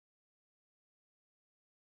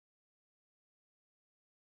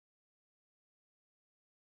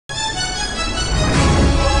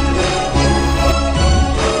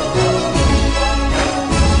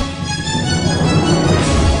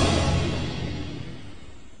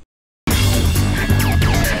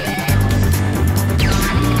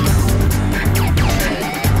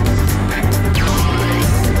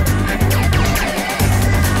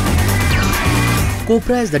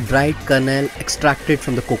Copra is the dried kernel extracted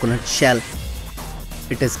from the coconut shell.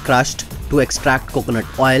 It is crushed to extract coconut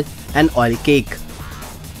oil and oil cake.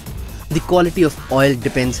 The quality of oil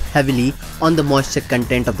depends heavily on the moisture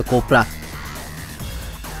content of the copra.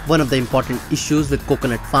 One of the important issues with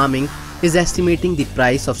coconut farming is estimating the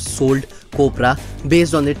price of sold copra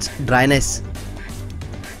based on its dryness.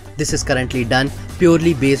 This is currently done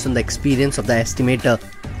purely based on the experience of the estimator.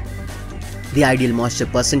 The ideal moisture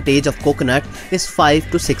percentage of coconut is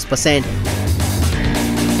 5 to 6%.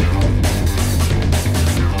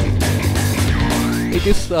 It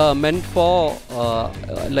is meant for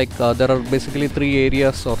there are basically three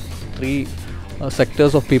areas or three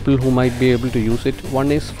sectors of people who might be able to use it.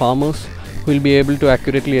 One is farmers who will be able to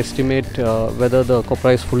accurately estimate whether the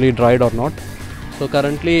copra is fully dried or not. So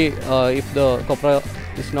currently if the copra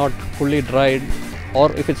is not fully dried,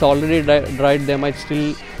 or if it's already dried, they might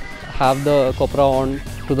still have the copra on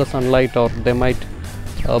to the sunlight, or they might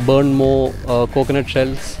burn more coconut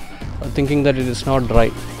shells thinking that it is not dry.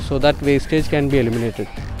 So that wastage can be eliminated.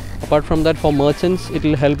 Apart from that, for merchants it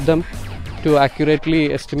will help them to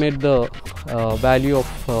accurately estimate the value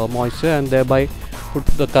of moisture and thereby put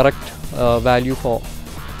the correct value for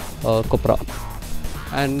copra.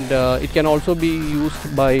 And it can also be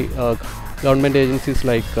used by government agencies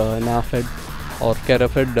like NAFED or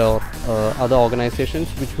CAREFED or other organizations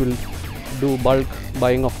which will do bulk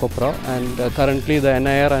buying of copra. And currently the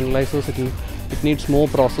NIR analyzers, it needs more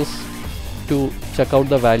process to check out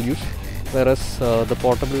the values, whereas the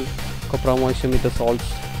portable copra moisture meter solves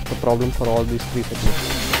the problem for all these three segments.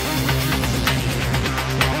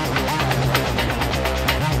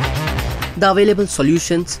 The available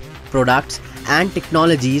solutions, products and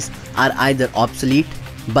technologies are either obsolete,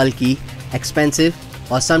 bulky, expensive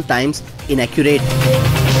or sometimes inaccurate.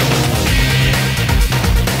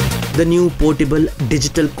 The new portable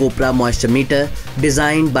digital copra moisture meter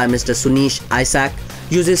designed by Mr. Sunish Isaac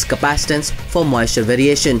uses capacitance for moisture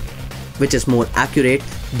variation, which is more accurate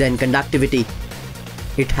than conductivity.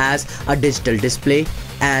 It has a digital display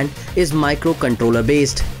and is microcontroller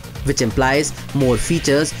based, which implies more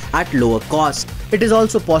features at lower cost. It is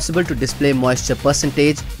also possible to display moisture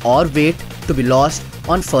percentage or weight to be lost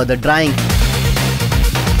on further drying.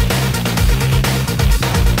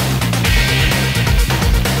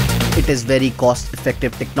 It is very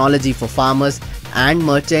cost-effective technology for farmers and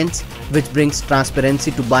merchants, which brings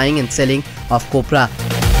transparency to buying and selling of copra.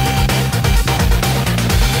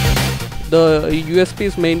 The USP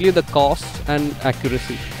is mainly the cost and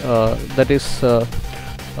accuracy. That is,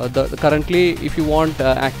 currently if you want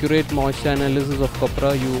accurate moisture analysis of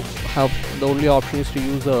copra, you have the only option is to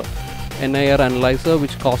use a NIR analyzer,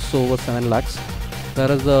 which costs over 7 lakhs,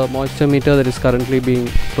 whereas the moisture meter that is currently being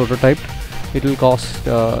prototyped, it will cost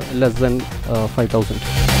less than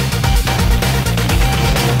 5,000.